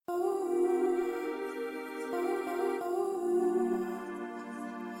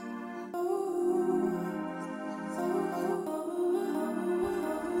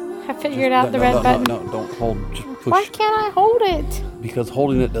I figured out the red button. No, don't hold. Just push. Why can't I hold it? Because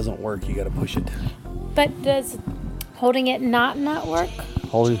holding it doesn't work. You got to push it. But does holding it not work?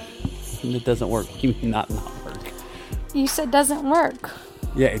 Holding it doesn't work. You mean not work? You said doesn't work.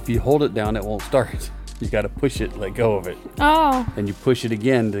 Yeah, if you hold it down, it won't start. You got to push it, let go of it. Oh. And you push it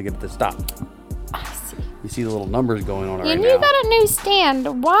again to get it to stop. I see. You see the little numbers going on right now. And you got a new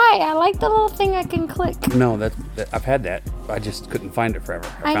stand. Why? I like the little thing I can click. No, I've had that. I just couldn't find it forever.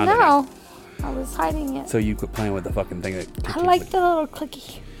 I found it know. now. I was hiding it. So you quit playing with the fucking thing that. I like the little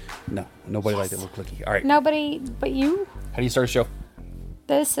clicky. No, nobody liked the little clicky. All right. Nobody but you? How do you start a show?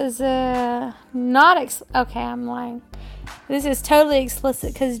 This is not okay, I'm lying. This is totally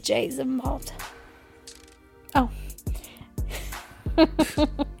explicit because Jay's involved. Oh.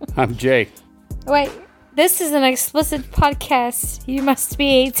 I'm Jay. Wait, this is an explicit podcast. You must be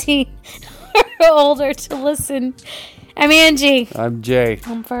 18 or older to listen. I'm Angie. I'm Jay.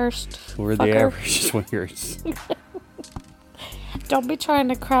 I'm first. We're Fucker. the average swingers. Don't be trying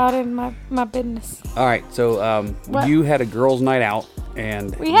to crowd in my business. All right, so What? you had a girls' night out,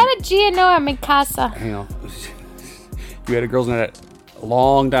 and We had a Gianoa in casa. you know, you had a girls' night out a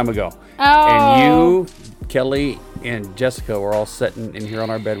long time ago, Oh. and you, Kelly, and Jessica were all sitting in here on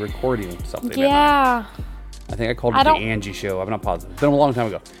our bed recording something. that night. Yeah. I think I called it I the don't- Angie Show. I'm not positive. It's been a long time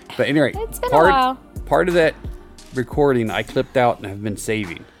ago, but anyway, It's been a while. Part of that recording I clipped out and have been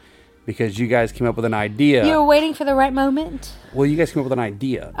saving because you guys came up with an idea. You were waiting for the right moment. Well, you guys came up with an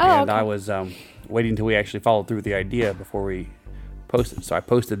idea, Oh, and okay. I was waiting until we actually followed through with the idea before we posted. So I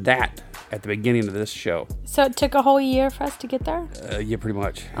posted that at the beginning of this show. So it took a whole year for us to get there? Yeah, pretty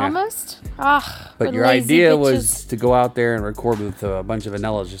much. Yeah. Almost? Ah, But we're your lazy idea bitches. was to go out there and record with a bunch of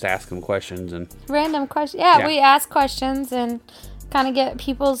vanillas, just ask them questions and. Random questions. Yeah, Yeah. we ask questions and kind of get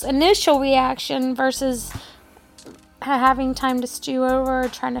people's initial reaction versus having time to stew over or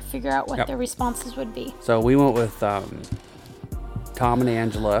trying to figure out what Yep. their responses would be. So we went with Tom and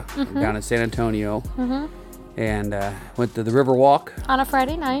Angela Mm-hmm. down in San Antonio, and went to the Riverwalk. On a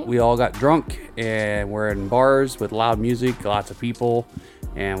Friday night. We all got drunk and we're in bars with loud music, lots of people,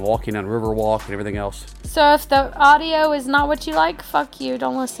 and walking on Riverwalk and everything else. So if the audio is not what you like, fuck you,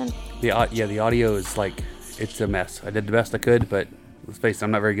 don't listen. The audio is like, it's a mess. I did the best I could, but let's face it,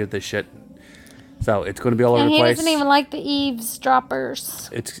 I'm not very good at this shit. So it's going to be all over And the he place. doesn't even like the eavesdroppers.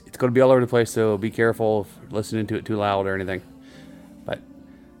 It's going to be all over the place, so be careful if listening to it too loud or anything. But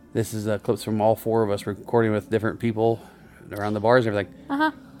this is clips from all four of us recording with different people around the bars and everything.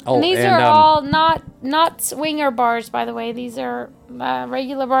 Uh-huh. Oh, And these are all not swinger bars, by the way. These are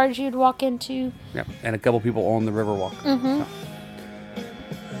regular bars you'd walk into. Yep, and a couple people on the Riverwalk. So,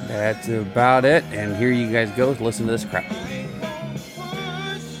 that's about it, and here you guys go. Listen to this crap.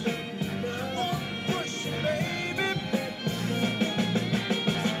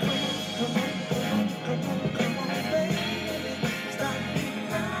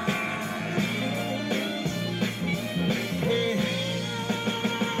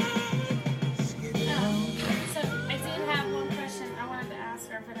 So I did have one question I wanted to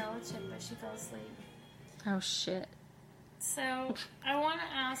ask our vanilla chick, but she fell asleep. Oh, shit. So I want to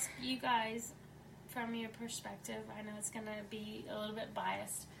ask you guys, from your perspective, I know it's going to be a little bit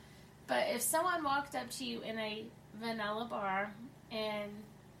biased, but if someone walked up to you in a vanilla bar and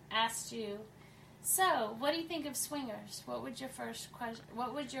asked you, "So, what do you think of swingers?" What would your first question?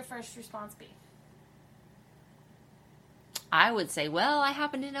 What would your first response be? I would say, well, I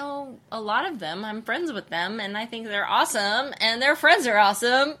happen to know a lot of them. I'm friends with them, and I think they're awesome, and their friends are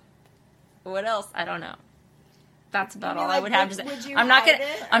awesome. What else? I don't know. That's about all I would have to say. Would you I'm not hide gonna.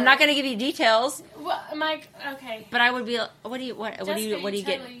 it, I'm or- not gonna give you details, Well, Mike, okay. but I would be. What do you get?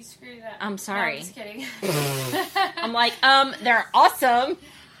 Totally screwed up. I'm sorry. No, I'm just kidding. I'm like, they're awesome.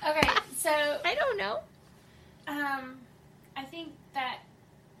 Okay, so I don't know. I think that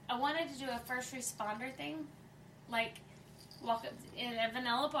I wanted to do a first responder thing, like walk up in a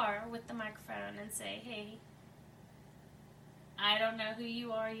vanilla bar with the microphone and say, "Hey, I don't know who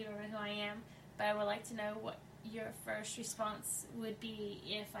you are, you don't know who I am, but I would like to know what your first response would be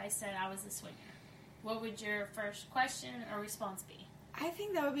if I said I was a swinger. What would your first question or response be?" I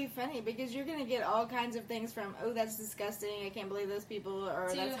think that would be funny because you're gonna get all kinds of things from, "Oh, that's disgusting. I can't believe those people," or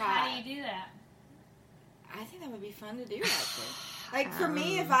So "That's how hot." do you do that? I think that would be fun to do. Actually, like for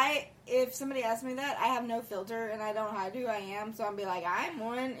me, if somebody asked me that, I have no filter and I don't hide who I am, so I'll be like, "I'm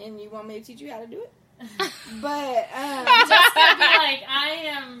one," and you want me to teach you how to do it. But Just gonna be like, I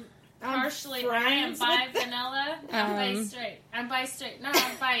am partially, I am bi vanilla. I'm bi straight. I'm bi straight. No,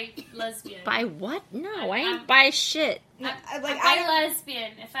 I'm bi lesbian. Bi what? No, I ain't bi shit. I'm bi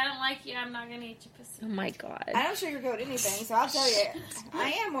lesbian. If I don't like you, I'm not gonna eat your pussy. Oh my god. I don't sugarcoat anything, so I'll tell you,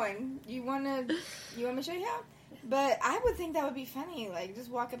 I am one. You want me to show you how? But I would think that would be funny. Like, just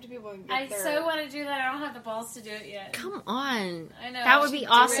walk up to people and get their... I so want to do that. I don't have the balls to do it yet. Come on. I know. That would be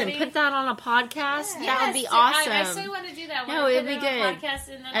awesome. Put that on a podcast. Yeah. That would be awesome. I so want to do that. No, it'd be good. Podcast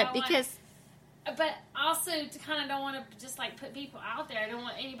and then Because... But also, to kind of don't want to just like put people out there. I don't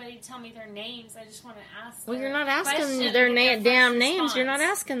want anybody to tell me their names. I just want to ask. Well, you're not asking their damn names. You're not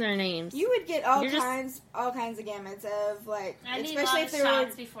asking their names. You would get all kinds of gamuts of like, I need especially if they were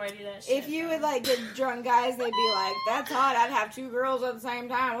before I do that. Shit, if you would like get drunk guys, they'd be like, "That's hot. I'd have 2 girls at the same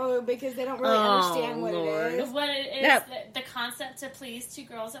time," because they don't really understand what it is. What it is, the concept to please 2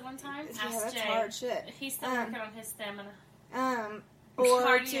 girls at one time. Yeah, that's Jay. hard shit. He's still working on his stamina. Or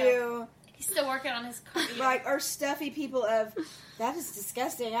cardio. He's still working on his cardio. Like, or stuffy people of, that is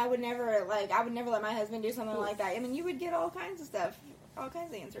disgusting. I would never let my husband do something like that. I mean, you would get all kinds of stuff, all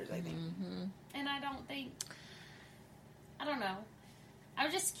kinds of answers, I think. Mm-hmm. And I don't know.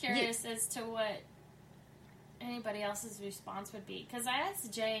 I'm just curious as to what anybody else's response would be. Because I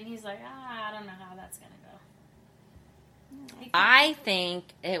asked Jay, and he's like, I don't know how that's going to go. I think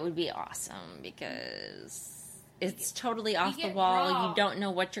it would be awesome because... It's totally off the wall. Raw. You don't know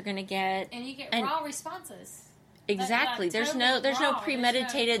what you're going to get. And you get raw responses. Exactly. There's no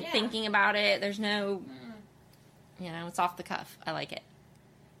premeditated thinking about it. There's no, it's off the cuff. I like it.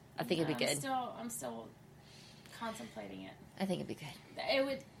 I think it'd be good. I'm still contemplating it. I think it'd be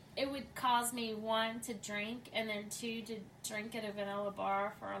good. It would cause me, 1, to drink, and then 2, to drink at a vanilla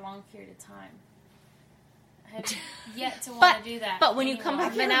bar for a long period of time. I have yet to want to do that. But when you come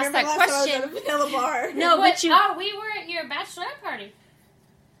up and ask that question, vanilla bar. No, but you. Oh, we were at your bachelorette party.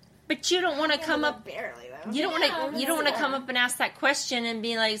 But you don't want to come up. Barely though. You don't want to. You don't want to come up and ask that question and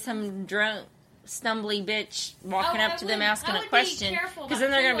be like some drunk, stumbly bitch walking up to them asking a question, because then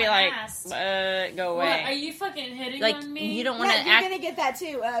they're gonna be like, "Go away." What, are you fucking hitting on me? You don't want to act. You're gonna get that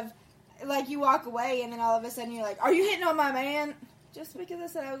too. Of like you walk away and then all of a sudden you're like, "Are you hitting on my man?" Just because I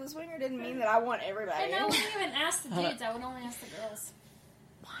said I was a swinger didn't mean that I want everybody. And I wouldn't even ask the dudes. I would only ask the girls.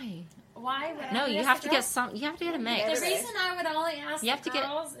 Why? Why would I? No, you have to get some. You have to get a mix. The reason I would only ask the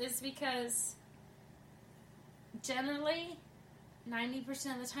girls is because generally, 90%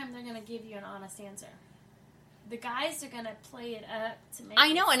 of the time they're going to give you an honest answer. The guys are going to play it up to make.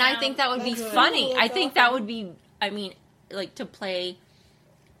 I know, and I think that would be funny. I think that would be. I mean, like to play.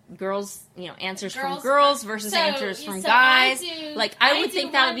 Girls, answers from girls versus answers from guys. I would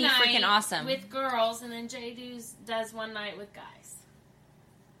think that would be freaking awesome. With girls, and then Jay does one night with guys.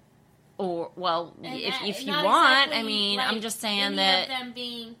 Or, well, if you want, I mean, I'm just saying that... them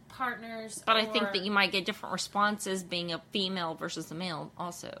being partners. But I think that you might get different responses being a female versus a male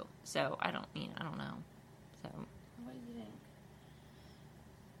also. So, I don't know. So... What do you think?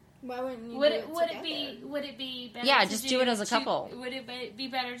 Why wouldn't you would it be better? Yeah, just do it as a couple. Would it be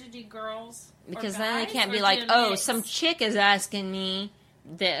better to do girls? Because or then guys, they can't be or like, do mix? some chick is asking me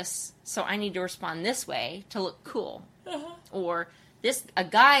this, so I need to respond this way to look cool. Or a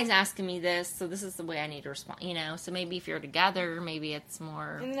guy's asking me this, so this is the way I need to respond. So maybe if you're together, maybe it's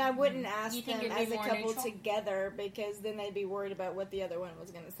more. And then I wouldn't ask you them as a couple neutral? Together because then they'd be worried about what the other one was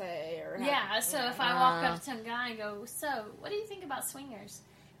going to say or. So if I walk up to some guy and go, "So, what do you think about swingers?"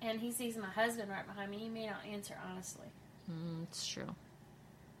 and he sees my husband right behind me, he may not answer honestly. It's true.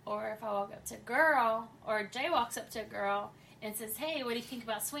 Or if I walk up to a girl, or Jay walks up to a girl and says, "Hey, what do you think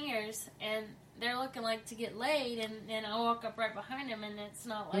about swingers?" and they're looking like to get laid, and then I walk up right behind him, and it's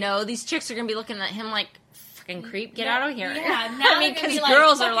not like... No, these chicks are going to be looking at him like, fucking creep, get out of here. Yeah, now I mean, because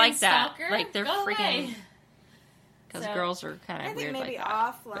girls are like that. Like, they're freaking... Because girls are kind of weird like that.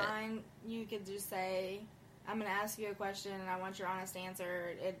 I think maybe offline, you could just say, I'm going to ask you a question, and I want your honest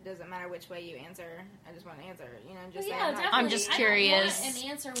answer. It doesn't matter which way you answer. I just want an answer. Just say, I'm just curious. I don't want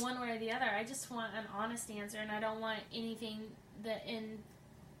an answer one way or the other. I just want an honest answer, and I don't want anything that in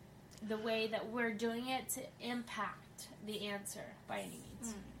the way that we're doing it to impact the answer by any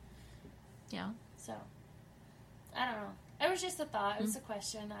means. Yeah. So, I don't know. It was just a thought. It was a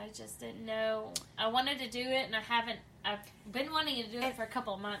question. I just didn't know. I wanted to do it, and I've been wanting to do it for a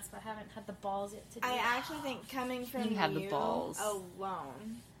couple of months, but I haven't had the balls yet to do it. I actually think coming from you have the balls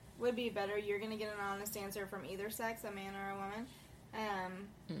alone would be better. You're going to get an honest answer from either sex, a man or a woman.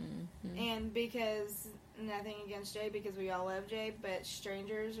 And because, nothing against Jay, because we all love Jay, but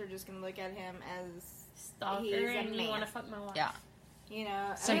strangers are just going to look at him as stalker, he's a and man. you want to fuck my wife. Yeah. You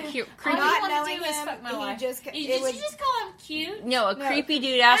know, Some cute, All creepy. you Not want to knowing do is him, fuck my he life. just- Did it you would- just call him cute? No, a No. creepy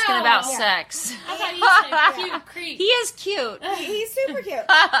dude asking about Yeah. sex. I thought you said cute creep. He is cute. he's super cute.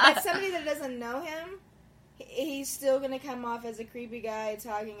 But somebody that doesn't know him, he's still going to come off as a creepy guy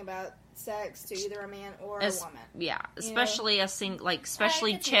talking about sex to either a man or a woman. Yeah, especially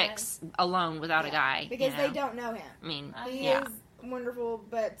especially I could see chicks alone without a guy. Because you know? they don't know him. I mean, He yeah. is wonderful,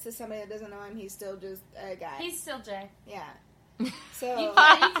 but to somebody that doesn't know him, he's still just a guy. He's still Jay. Yeah. So, You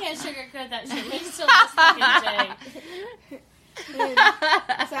can't sugarcoat that shit. He's still just fucking Jay.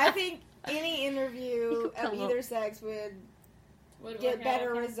 so I think any interview of Hello. either sex would Would get work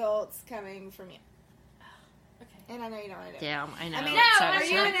better out, okay? results coming from you. Okay. And I know you don't want to do it. Damn, I know. I mean, No, So- I are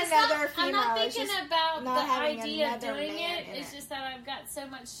mean, you in it's another not, I'm not female? It's thinking just about not the having idea of another doing man it. in It's it. just that I've got so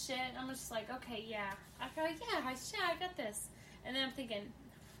much shit. I'm just like, okay, yeah. I go, I got this. And then I'm thinking,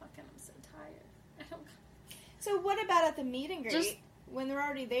 fucking, I'm so tired. I don't. So what about at the meet and greet? Just- when they're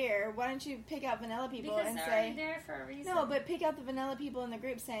already there, why don't you pick out vanilla people Because and they're already say... there for a reason. No, but pick out the vanilla people in the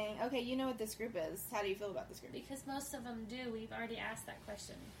group saying, okay, you know what this group is. How do you feel about this group? Because most of them do. We've already asked that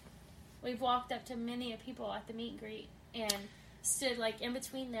question. We've walked up to many of people at the meet and greet and stood like in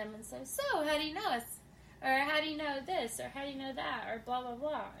between them and said, "So, how do you know us? Or how do you know this? Or how do you know that? Or blah blah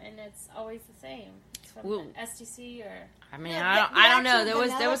blah." And it's always the same. It's from Well, STC or I mean, Yeah, I don't the know. actual There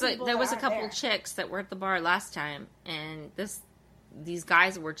was vanilla a people couple aren't chicks that were at the bar last time, and these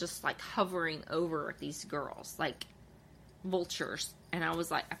guys were just like hovering over these girls like vultures. And I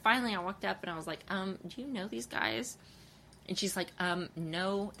was like, I walked up and I was like, do you know these guys? And she's like,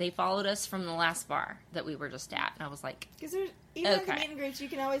 no, they followed us from the last bar that we were just at. And I was like, Because there's even at the Okay. meet and greets, you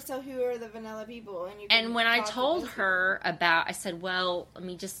can always tell who are the vanilla people, and you. Can and when I talk to told those her about, I said, well, let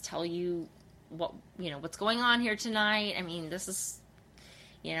me just tell you what's going on here tonight. I mean, this is,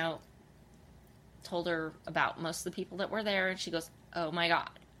 told her about most of the people that were there, and she goes, oh my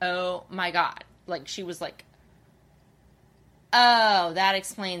God. Like, she was like, oh, that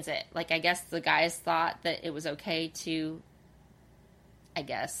explains it. Like, I guess the guys thought that it was okay to, I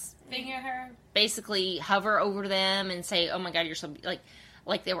guess, finger her. basically hover over them and say, oh my God, you're so,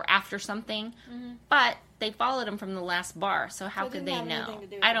 like they were after something. Mm-hmm. But they followed him from the last bar, so how So it could didn't they have know? anything to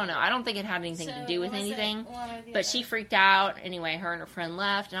do with I don't it. know. I don't think it had anything to do with was it anything. one or the But other? she freaked out. Anyway, her and her friend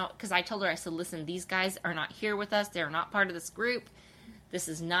left. Because I told her, I said, listen, these guys are not here with us. They're not part of this group. This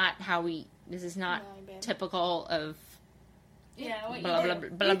is not this is not No, babe. typical of Yeah, what blah, you blah,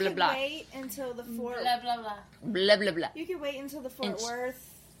 did. blah, you blah, could blah. wait until the Fort. Blah blah blah. Blah, blah, blah. You could wait until the Fort And- Worth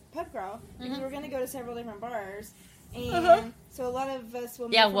pub crawl because Mhm. we're going to go to several different bars, and Uh-huh. so a lot of us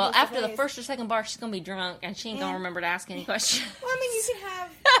will. Yeah, meet well, face to after the face. first or second bar, she's going to be drunk, and she ain't going to Yeah. remember to ask any questions. Well, I mean, you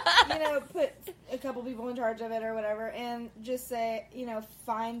can have, put a couple people in charge of it or whatever, and just say,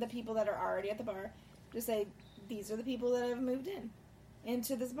 find the people that are already at the bar. Just say, these are the people that have moved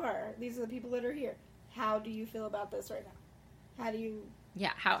into this bar. These are the people that are here. How do you feel about this right now? How do you?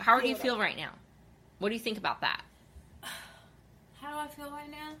 Yeah, how do you Feel feel about right now? What do you think about that? How do I feel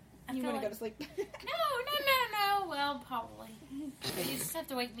right now? I You feel want to like, go to sleep? No. Well, probably. You just have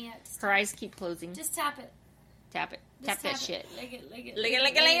to wake me up. Just Her eyes keep closing. Just tap it. Tap it. Just Tap that shit. Lick it. Lick it, lick it,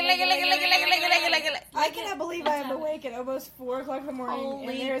 lick it, lick it, lick it, lick it, lick it, lick it, lick it, lick it. I cannot believe I am awake at almost 4 o'clock in the morning, Holy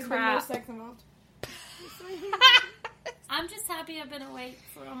and there's crap. been no sex involved. I'm just happy I've been awake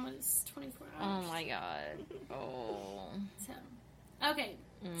for almost 24 hours. Oh my God. Oh. So, okay.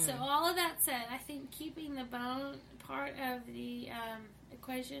 So all of that said, I think keeping the bone part of the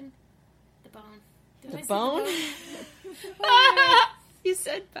equation, the bone. Did I The say bone? bone? You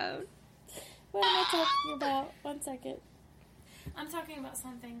said bone. What am I talking about? 1 second. I'm talking about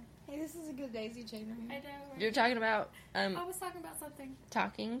something. Hey, this is a good daisy chain. I know. You're talking about I was talking about something.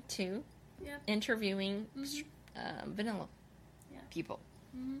 talking to, Yep. interviewing Mhm. vanilla Yeah. people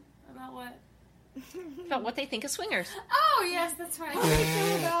About what? about what they think of swingers. Oh, yes, that's right. How do you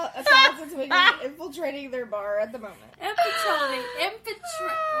feel about 1,000 swingers infiltrating their bar at the moment? Infiltrating.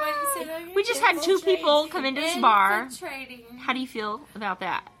 Wait, say that again? We just had 2 people come into this bar. Infiltrating. How do you feel about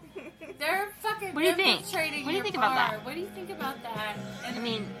that? They're fucking What do you think? infiltrating What do you your think about bar. that? What do you think about that? And I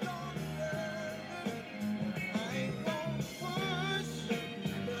mean,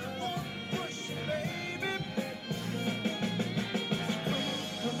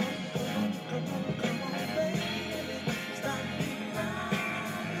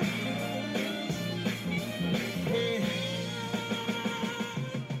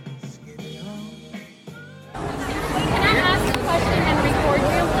 can I ask a question and record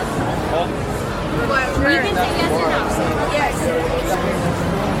you? You can say yes or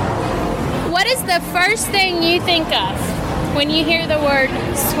no. What is the first thing you think of when you hear the word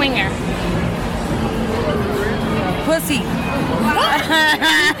swinger? Pussy.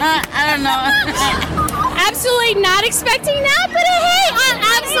 I don't know. Absolutely not expecting that, but hey,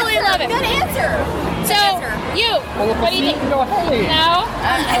 I absolutely love it. Good answer. So, you, what do you think? No?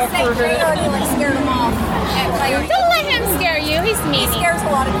 I say Kratos like scared them off. Don't let him scare you. He's mean. He scares a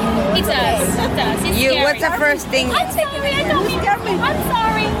lot of people. He does. He does. He's You, scary. what's the first thing? I'm sorry. I don't mean. I'm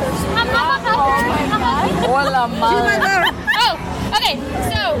sorry. I'm a hugger. Hola, madre. Oh, okay.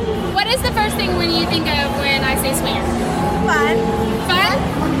 So, what is the first thing when you think of when I say swinger? Fun. Fun?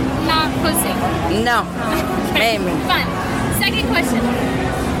 Not pussy. No. Maybe. Fun. Second question.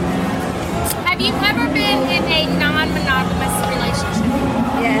 Have you ever been in a non-monogamous relationship?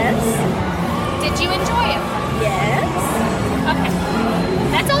 Yes. Did you enjoy it? Yes. Okay.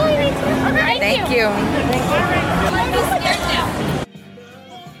 That's all I need to know. Thank you. I'm just scared now.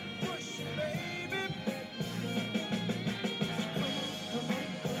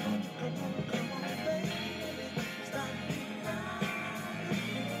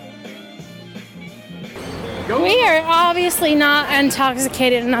 We are obviously not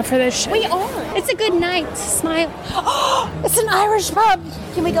intoxicated enough for this show. We are. It's a good night. Smile. Oh, it's an Irish pub.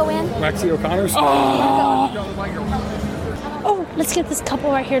 Can we go in? Maxie O'Connor's. Oh, let's get this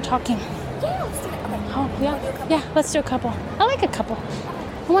couple right here talking. Yeah, let's do it. Okay. Oh, yeah. Yeah, let's do a couple. I like a couple.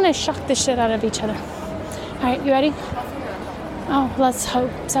 I want to shock the shit out of each other. All right, you ready? Oh, let's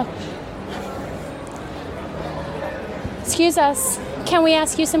hope so. Excuse us. Can we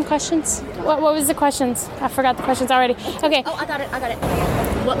ask you some questions? What was the questions? I forgot the questions already. Okay. Oh, I got it.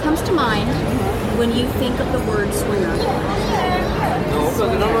 What comes to mind when you think of the word swinger?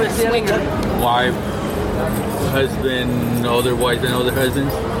 Wife, husband, older wife and older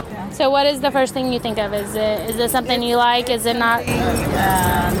husbands. So what is the first thing you think of? Is it something you like? Is it not?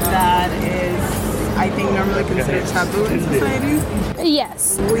 That is, I think, normally considered taboo in society.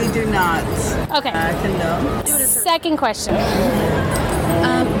 Yes. We do not Okay. condone. Second question.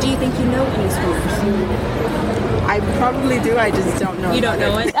 Do you think you know any swingers? I probably do, I just don't know. You don't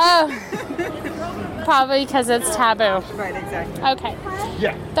know it? Oh, probably because it's taboo. Right, exactly. Okay.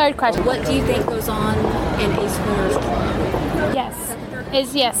 Yeah. Third question. What do you think goes on in a swingers club? Yes.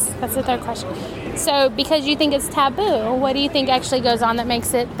 Yes. That's the third question. So, because you think it's taboo, what do you think actually goes on that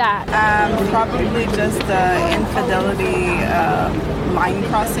makes it that? Probably just the infidelity line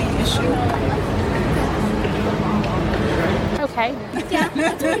crossing issue. Okay.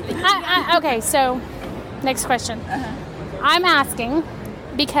 Okay, so next question. I'm asking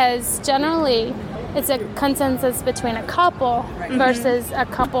because generally it's a consensus between a couple versus a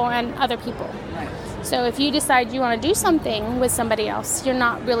couple and other people. Right. So if you decide you want to do something with somebody else, you're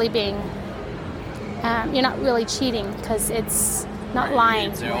not really you're not really cheating because it's not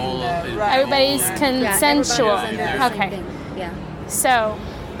lying. Everybody's consensual. Okay. Yeah. So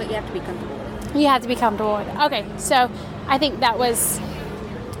But you have to be comfortable with it. you have to be comfortable with it. Okay, so I think that's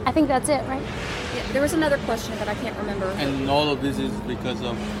it, right? Yeah, there was another question, but I can't remember. And all of this is because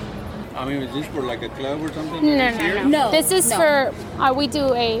of, I mean, is this for like a club or something? No. No, This is no. for, we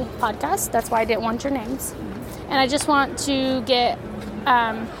do a podcast. That's why I didn't want your names. And I just want to get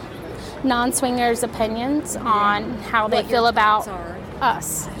non-swingers' opinions on how they What feel your about thoughts are.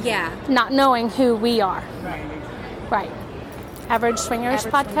 us, Yeah. not knowing who we are. Right. Right. Average Swingers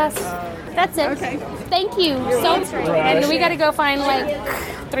Average podcast. Swingers. That's it. Okay. Thank you so much. And we got to go find like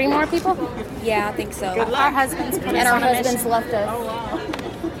 3 more people. Yeah, I think so. Our husbands put And us our on a mission. husbands left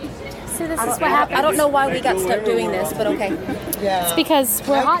us. See, this is what happens. I don't know why we got stuck doing this, but okay. It's because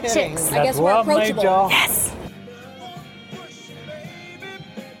we're hot chicks. I guess we're approachable. Yes.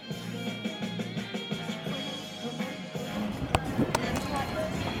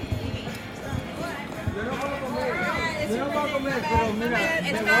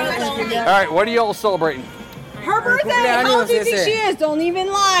 All right, what are y'all celebrating? Her birthday? How old do you think she is? Don't even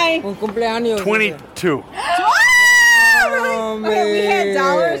lie. Un cumpleaños. 22. Really? Okay, we had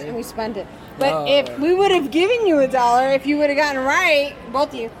dollars and we spent it. But if we would have given you $1 if you would have gotten it right, both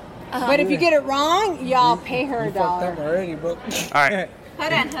of you. But if you get it wrong, y'all pay her $1. already, bro. All right.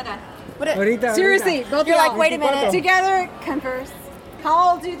 Hold on. Ahorita, Seriously, both You're of like, y'all. wait a minute. Together, converse.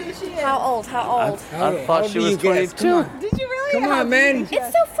 How old do you think she is? How old? I thought she was 22. Did you really? Come How on, man.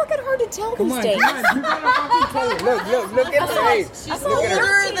 It's so fucking hard to tell Come these on, days. come on. You gotta fucking tell it. Look at her age. She's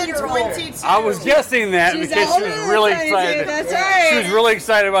older than 22. I was guessing that She's because she older was than really 22, excited. that's right. She was really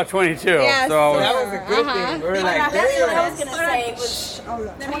excited about 22. Yes, so That was a good thing. We were like, That's what I was damn. gonna say. Was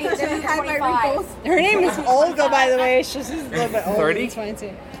 25. Her name is Olga, by the way. She's a little bit older 30? than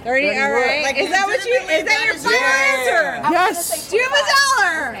 22. 30, all right. Is that what you? Is that your final answer? Yes. Do you have $1?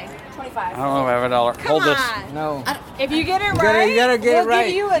 25. I don't know if I have $1. Hold this. on. No. If you get it gotta- right, you gotta get we'll it right.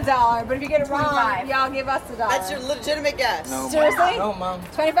 give you $1. But if you get it wrong, 25. y'all give us $1. That's your legitimate guess. No, Seriously? No, Mom.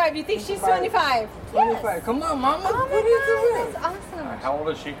 25. You think she's 25? 25. Come on, Mama. Oh What are you my doing? God, that's awesome. How old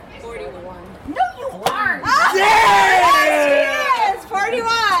is she? No, you aren't. Yes, she is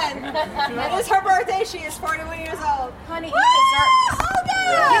 41. It is her birthday. She is 41 years old. Honey, you Woo! deserve.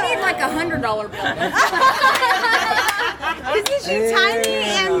 Oh, You need like $100 bill. Isn't she tiny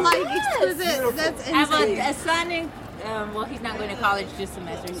and like exquisite? That's I have insane. a son in, well, he's not going to college this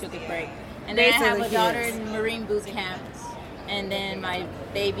semester. He took a break. And then I have Basically, a he daughter is. in Marine boot camp. And then my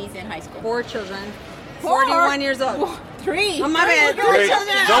baby's in high school. 4 children. 41 years old. 3. Oh my bad. 3 Wait,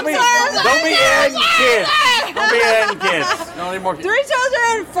 children. don't be adding kids. Don't be adding kids. No any more 3 kids.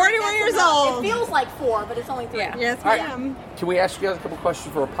 children, 41 years It old. feels like 4, but it's only 3. Yeah. Yes, All right. ma'am. Can we ask you guys a couple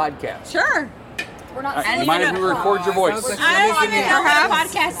questions for a podcast? Sure. We're not. Mind if we record your voice? I don't even know what a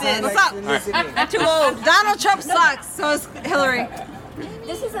podcast is. What's up? Listening. I'm too old. Donald Trump sucks. So is Hillary.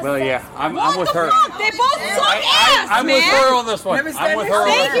 This is a Well, yeah, I'm with her. They both suck ass, I'm man. with her on this one. I'm with her on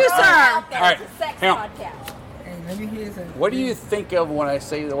Thank this you, one. sir. All right, It's a sex hang on. podcast. Hey, let me hear some. What do you think of when I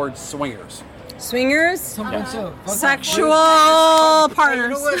say the word swingers? Swingers, Something so. sexual You know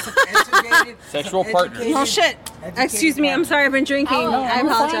partners. what? Educated. Sexual partners. Oh shit. Excuse me. I'm sorry. I've been drinking. I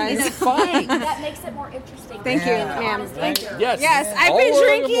apologize. Fine. That makes it more interesting. Thank you, Yeah. ma'am. Yes. Yes, I've All been we're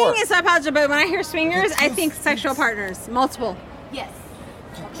looking drinking, for. and so I apologize. But when I hear swingers, I think sexual partners, multiple. Yes.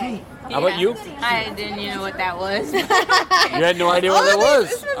 Okay. How about you? I didn't even know what that was. You had no idea what that was.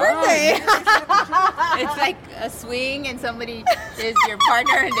 It's my All right. birthday. It's like a swing and somebody is your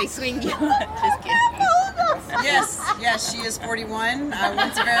partner and they swing you. Just kidding. Yes, she is 41. I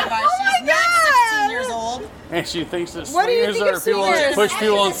want to verify Oh she's my not God. 16 years old. And she thinks that What do you swingers think are of people that swingers? push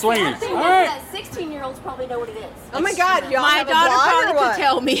people on swingers. I think All right. that 16-years probably know what it is. Oh my God, y'all My have a daughter blog or probably what? could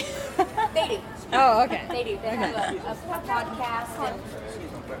tell me. They do. Oh, okay. They do. They have a podcast. And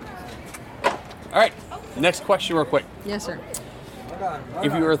All right. Next question, real quick. Yes, sir.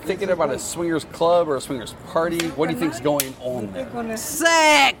 If you were thinking about a swingers club or a swingers party, what do you think's going on there?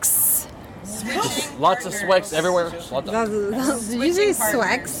 Sex. Lots of sweats everywhere. Lots of Did you say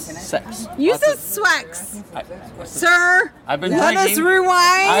swex? sex. You Lots said of- swex. I- Sir, I've been let us drinking.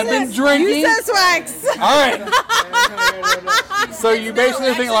 rewind. I've been drinking. You said swex. All right. So you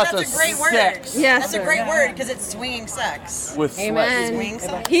basically think lots of That's a great word. sex Yes, That's sir. a great word because it's swinging sex. with sweats. Amen. Swing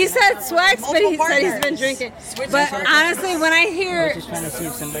sex. He said swex, but he Multiple said he's partners. been drinking. Switching But partners. honestly, when I hear, Just trying to see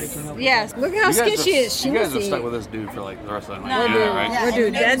if somebody can help. yes, look at how You skinny guys she are- is. She You guys must are be. stuck with this dude for like the rest of the night. No. Yeah, right? What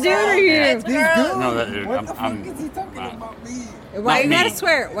dude? That dude or you? This dude? No, that dude. What the fuck I'm is he talking about me? Why Not you gotta me.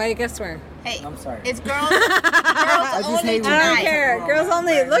 swear? Why you gotta swear? Hey, I'm sorry. it's girls. I just only hate when I don't tonight. care. Girls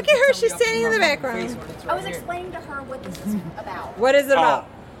only. Look at her. She's standing in the background. I was explaining to her what this is about. What is it about?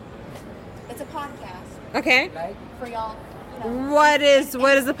 It's a podcast Okay. for y'all. You know, What is the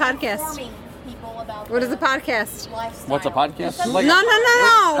podcast? informing people about What is the podcast? lifestyle. What's a podcast? It's Like No, no,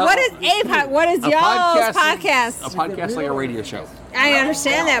 no, no. What is what is a y'all's podcast. podcast? A podcast like a radio show. I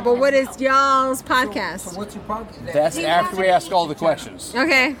understand that, but what is y'all's So podcast? what's your podcast? That's after we ask all the questions.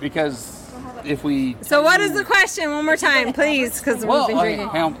 Okay. Because if we So what is the question? One more time, please, because well, we've been okay, drinking.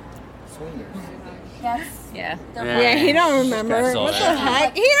 hang on. Swingers. Yes. Yeah. Yeah, he don't remember. That's all What the that.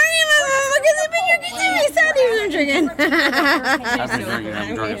 heck? He don't even remember because he's been drinking too. He said he was drinking. I've been drinking.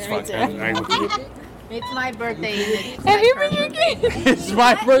 I'm drunk as fuck. I ain't with you. It's my birthday. And it's Have like you her been birthday. drinking? It's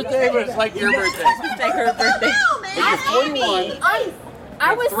my birthday, but it's like your birthday. It's like her birthday. You're 41.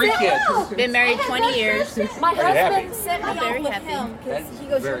 I was 3 sitting- kids. Been married 20 years. My Very happy. husband sent me off Very with happy. him because That's he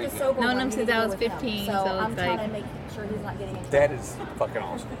goes, very you're the good. sober Known one, him you since need to I go was with him. 15, So so I'm it's trying like- to make sure he's not getting in trouble. That is fucking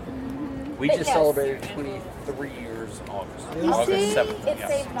awesome. We But just yes. celebrated 23 years in August. You August see? 7th. It Yes.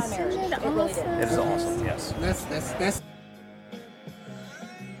 saved my marriage. It really did. It is awesome. Yes. That's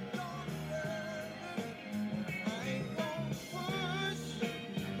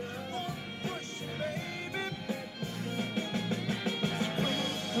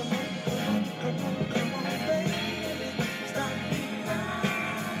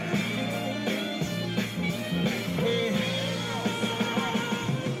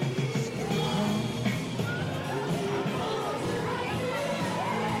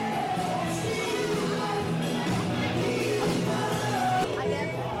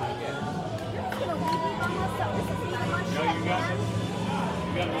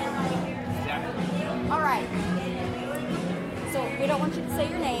All right. So we don't want you to say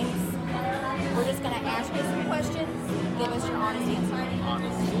your names. We're just going to ask you some questions. Give us your honest answer.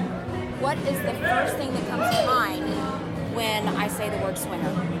 What is the first thing that comes to mind when I say the word swinger?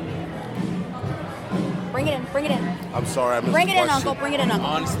 Bring it in. Bring it in. I'm sorry, I missed Bring the it in, question. Uncle. Bring it in, Uncle.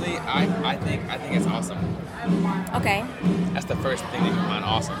 Honestly, I think it's awesome. Okay. That's the first thing that you find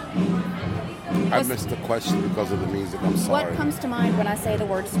awesome. I missed the question because of the music. I'm sorry. What comes to mind when I say the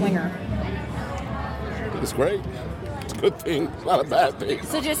word swinger? It's great. It's a good thing. It's not a bad thing.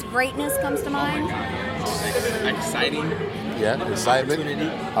 So just greatness comes to mind? Exciting. Yeah, excitement,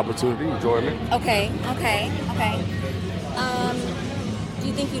 opportunity, enjoyment. Okay. Do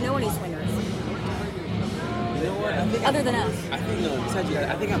you think you know any swingers? You know what? Other than us? I think no. Besides you guys,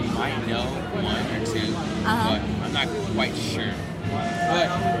 I think I might know one or two, but I'm not quite sure. But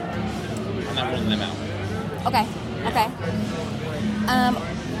I'm not ruling them out. Okay.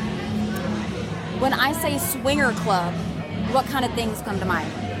 When I say swinger club, what kind of things come to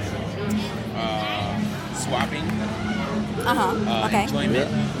mind? Swapping. Okay. Enjoyment,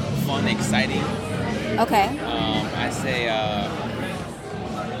 fun, exciting. Okay. I say.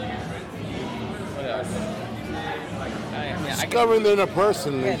 What else? Discovering in a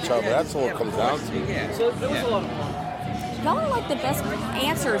person each other. That's all it comes down to. Yeah. So there was a lot of fun. Y'all are like the best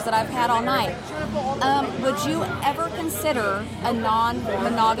answers that I've had all night. Would you ever consider a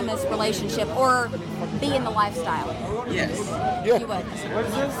non-monogamous relationship or be in the lifestyle? Yes. Yeah. You would. What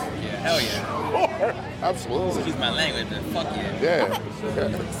is this? Yeah, hell yeah. Absolutely. Excuse my language, but fuck yeah. Yeah.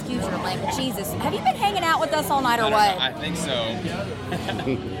 Excuse your language. Jesus. Have you been hanging out with us all night or what? I think so.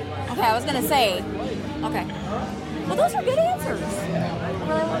 Okay, I was going to say. Okay. Well, those are good answers.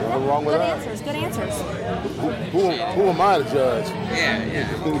 Nothing wrong with that. Good answers. Who am I to judge? Yeah.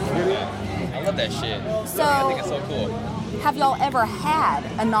 I love that shit. So, I think it's so cool. Have y'all ever had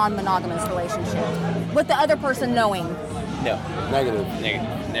a non-monogamous relationship with the other person knowing? No. Negative.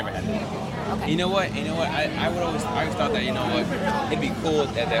 Never had that. Okay. You know what? I always thought that, it'd be cool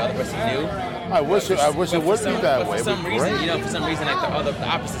that the other person knew. I wish it would be that way. For some reason, like the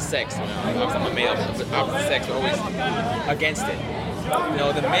opposite sex, I'm a male, the opposite sex were always against it.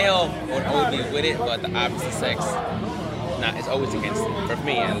 The male would always be with it, but the opposite sex, it's always against it. For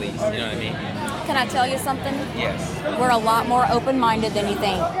me, at least. You know what I mean? Can I tell you something? Yes. We're a lot more open-minded than you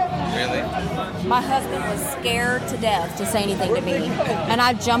think. Really? My husband was scared to death to say anything to me, and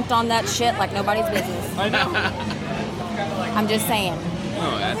I jumped on that shit like nobody's business. I know. I'm just saying.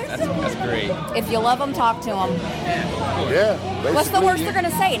 Oh, that's great. If you love them, talk to them. Yeah. What's the worst they're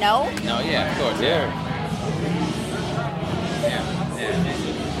gonna say? No. No. Yeah. Of course. Yeah.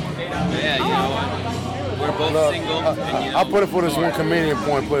 Yeah. You know what? We're both single. And, I'll put it for this one comedian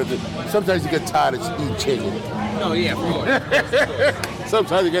point. Sometimes you get tired of eating chicken. Oh yeah, of course.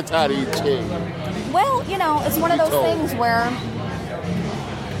 Sometimes you get tired of eating chicken. Well, it's one of those things where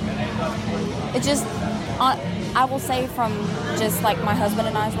it just. I will say from just like my husband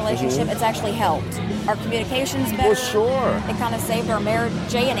and I's relationship, it's actually helped. Our communication's better. Well, sure. It kind of saved our marriage.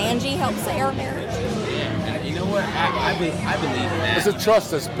 Jay and Angie helped save our marriage. Yeah, and you know what? I believe in that. It's a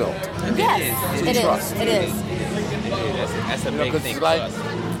trust that's built. Yes, it is. That's a big thing.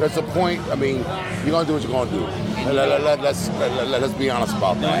 That's a point. I mean, you're gonna do what you're gonna do. Let's be honest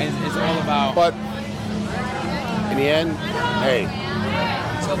about No, that. it's all about. But in the end, hey.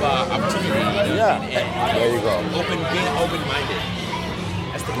 It's all about opportunity. Yeah. There you go. Being open-minded.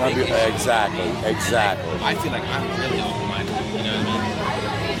 That's the big issue. Exactly. I feel like I'm really open-minded. You know what I mean?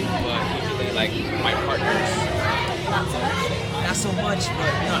 But usually, like my partners, not so much.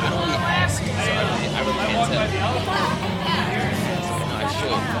 But I don't really ask. So I really can't tell. I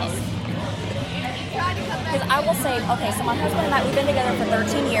should. Because I will say, okay, so my husband and I, we've been together for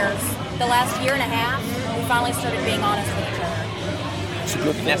 13 years. The last year and a half, we finally started being honest with each other.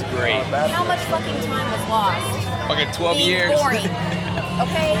 That's great. How much fucking time was lost? Fucking 12 being years. Boring.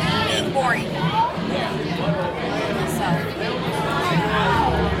 Okay? Being boring. So.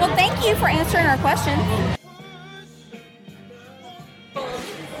 Well, thank you for answering our question.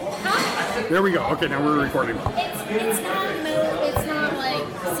 There we go. Okay, now we're recording. It's not like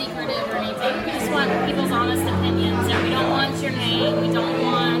secretive or anything. We just want people's honest opinions, and we don't want your name. We don't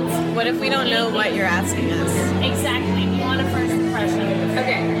want. What if we don't know what you're asking us? Exactly. We want a first impression.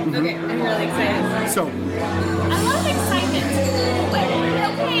 Okay. I'm really excited. So. I love excitement.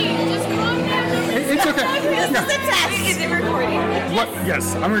 Okay, just calm down. It's okay. This is a test. Is it recording? What?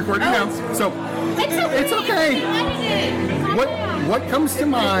 Yes, I'm recording now. So. It's okay. What comes to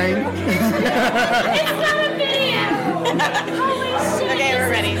mind? It's not a video. Holy shit. Okay, we're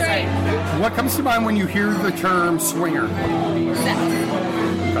ready. Sorry. What comes to mind when you hear the term swinger?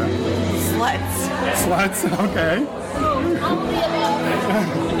 Sluts. Sluts. Okay.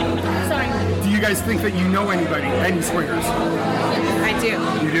 Sorry. Do you guys think that you know any swingers? I do.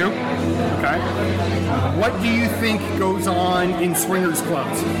 You do? Okay. What do you think goes on in swingers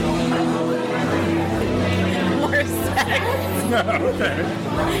clubs? for sex. Okay.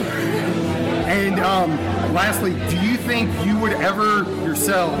 And lastly, do you think you would ever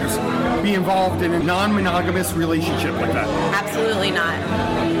yourselves be involved in a non-monogamous relationship like that? Absolutely not.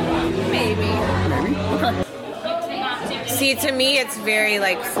 Maybe. Maybe? Okay. See, to me, it's very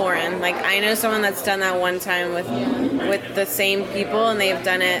like foreign. Like I know someone that's done that one time with the same people, and they've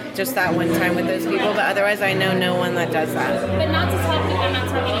done it just that one time with those people. But otherwise, I know no one that does that. But not to talk people, I'm not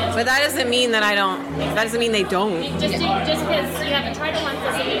talking to. But that doesn't mean that I don't. That doesn't mean they don't. Just because you haven't tried it once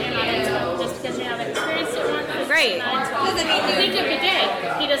doesn't mean you're not into it. Just because you haven't experienced it once doesn't mean you're not into it. Doesn't mean he could be gay.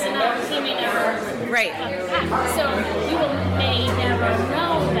 He doesn't know. He may never. Right. So you may never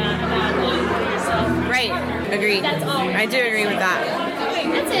know that about you or yourself. Right. Agreed. That's all. I do agree with that.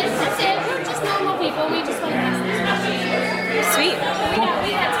 That's it. We're just normal people. We just want to have some discussion. Sweet.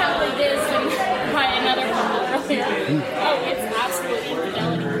 We got totally this and by another couple earlier. Oh, it's absolute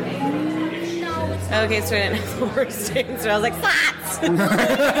infidelity. No, it's not. Okay, so I didn't have the worst answer. I was like, flats! No,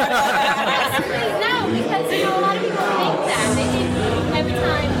 because a lot of people think that. They think every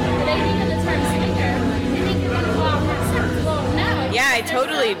time they think of the term swinger, they think you're going to go out and have sex. Well, no. Yeah, I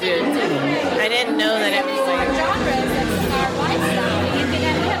totally did. I didn't know that it was like... genres of our lifestyle. You can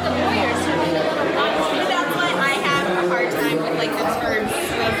have the warriors who are the little boxes. That's why I have a hard time with like the term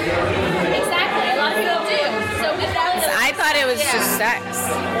swing. Exactly. A lot of people do. So I thought it was just sex.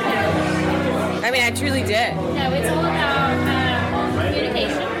 I mean, I truly did. No, it's all about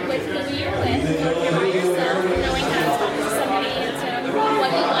communication with who you're with, about yourself, knowing how to talk to somebody into what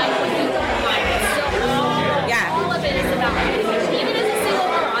you like, what you don't like. It's still all of it is about communication. Even as a single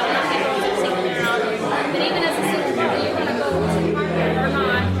girl, I don't know if people are single or not, but even as a single girl, you're going to go to a partner or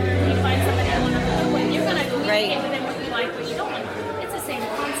not, you find somebody you want to go with, you're going to communicate with them what you like, what you don't like. It's the same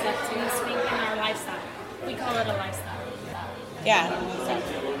concept to swing in our lifestyle. We call it a lifestyle. Yeah.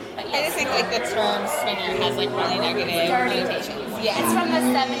 I just think like the term swinger has like really negative connotations. Yeah. It's from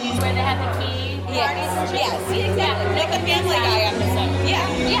the 70s where they had the key parties and shit. Yes, exactly. Like the Family Guy episode. Yeah.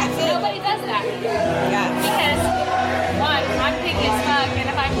 Nobody does that. Yeah. Because, one, I'm picky as fuck, and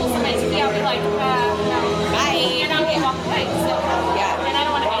if I pull somebody's key, I'll be like, no. Bye. And I will walk away. So, and I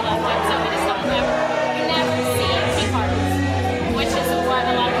don't want to be left out. So we just don't never see key parties, which is what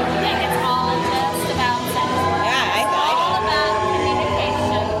a lot of people think. It's all just about sex. Yeah, it's all about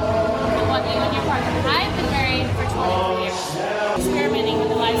communication and what you and your partner. I've been married for 20 years, experimenting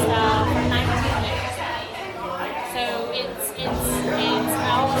with the lifestyle for 19 years. So it's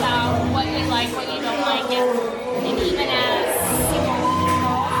all about what you like, what you don't like, and even as single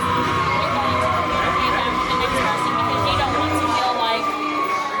girls, you're going to communicate that with the next person because you don't want to feel like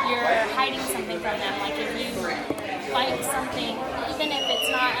you're hiding something from them. Like if you like something, even if it's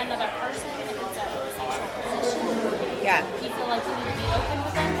not another person, if it's a sexual position, you feel like you need to be open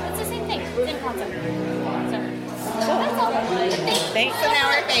with them. It's the same thing, same concept. So that's all. Thanks. So now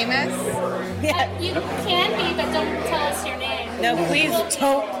we're famous. Yeah. You can be, but don't tell us your name. No, please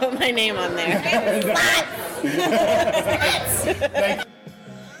don't put my name on there.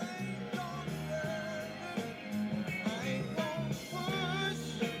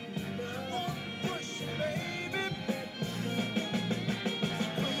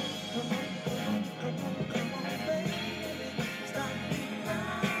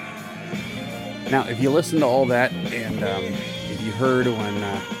 Now, if you listen to all that, and if you heard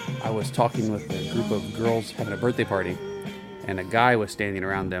when I was talking with a group of girls having a birthday party, and a guy was standing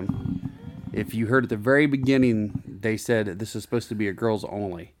around them, if you heard at the very beginning, they said this is supposed to be a girls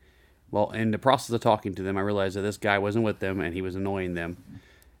only. Well, in the process of talking to them, I realized that this guy wasn't with them, and he was annoying them.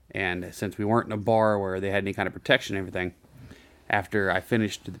 And since we weren't in a bar where they had any kind of protection and everything, after I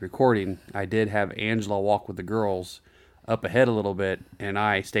finished the recording, I did have Angela walk with the girls up ahead a little bit, and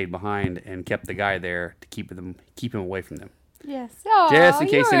I stayed behind and kept the guy there to keep him away from them. Yes. Just in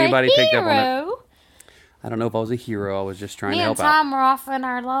case anybody picked up on it. I don't know if I was a hero. I was just trying to help out. Me and Tom were off in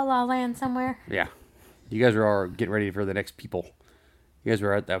our La La Land somewhere. Yeah. You guys were all getting ready for the next people. You guys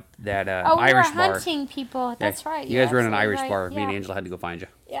were at that we Irish were bar. hunting people. That's right. You guys were in an Irish right. bar. Yeah. Me and Angela had to go find you.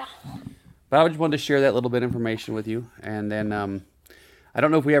 Yeah. But I just wanted to share that little bit of information with you. And then I don't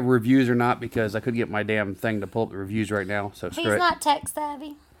know if we have reviews or not because I couldn't get my damn thing to pull up the reviews right now. So screw it. He's not tech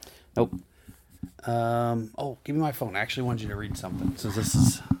savvy. Nope. Give me my phone. I actually wanted you to read something. Since this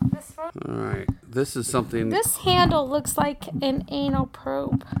is... All right. This is something... This handle looks like an anal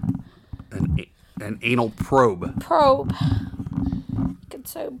probe. An anal probe. Probe. Could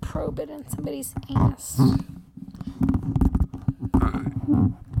so probe it in somebody's ass. I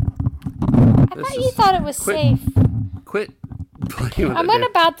thought you thought it was safe. Quit playing with it. I'm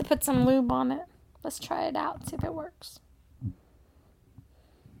about to put some lube on it. Let's try it out, see if it works.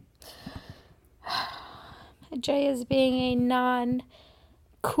 Jay is being a non-cool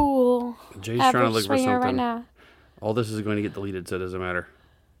Jay's trying to average look for swinger something. right now. All this is going to get deleted, so it doesn't matter.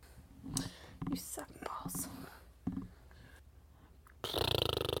 You suck balls.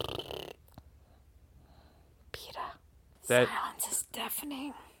 Peter. That Silence is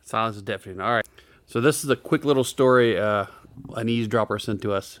deafening. silence is deafening. All right. So this is a quick little story an eavesdropper sent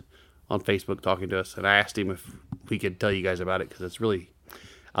to us on Facebook talking to us, and I asked him if we could tell you guys about it because it's really,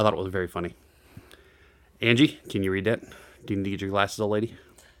 I thought it was very funny. Angie, can you read that? Do you need to get your glasses, old lady?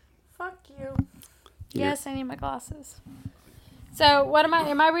 Fuck you. Here. Yes, I need my glasses. So, what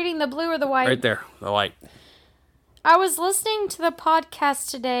am I reading the blue or the white? Right there, the white. I was listening to the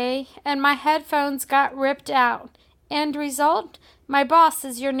podcast today, and my headphones got ripped out. End result, my boss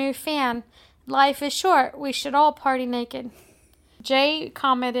is your new fan. Life is short. We should all party naked. Jay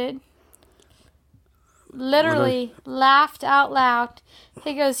commented, literally laughed out loud.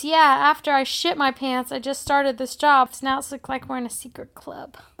 He goes, yeah, after I shit my pants, I just started this job, so now it's look like we're in a secret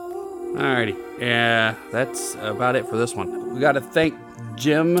club. Alrighty. Yeah, that's about it for this one. We got to thank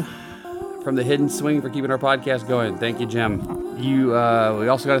Jim from the Hidden Swing for keeping our podcast going. Thank you, Jim. We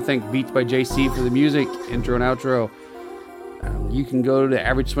also got to thank Beats by JC for the music, intro and outro. You can go to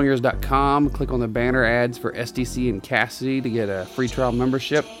averageswingers.com, click on the banner ads for SDC and Cassidy to get a free trial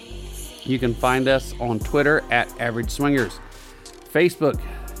membership. You can find us on Twitter at Average Swingers. Facebook,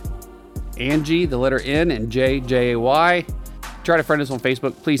 Angie, the letter N, and J, J-A-Y. Try to friend us on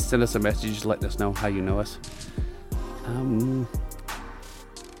Facebook. Please send us a message letting us know how you know us.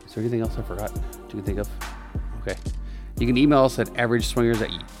 Is there anything else I forgot that you can think of? Okay. You can email us at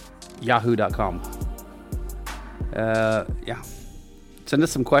averageswingers@yahoo.com. Yeah. Send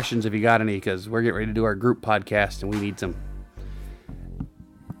us some questions if you got any, because we're getting ready to do our group podcast and we need some.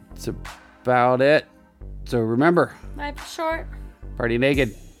 That's about it. So remember, Life is short. party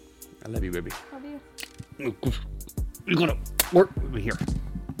naked. I love you, baby. Love you. You're gonna work with me here.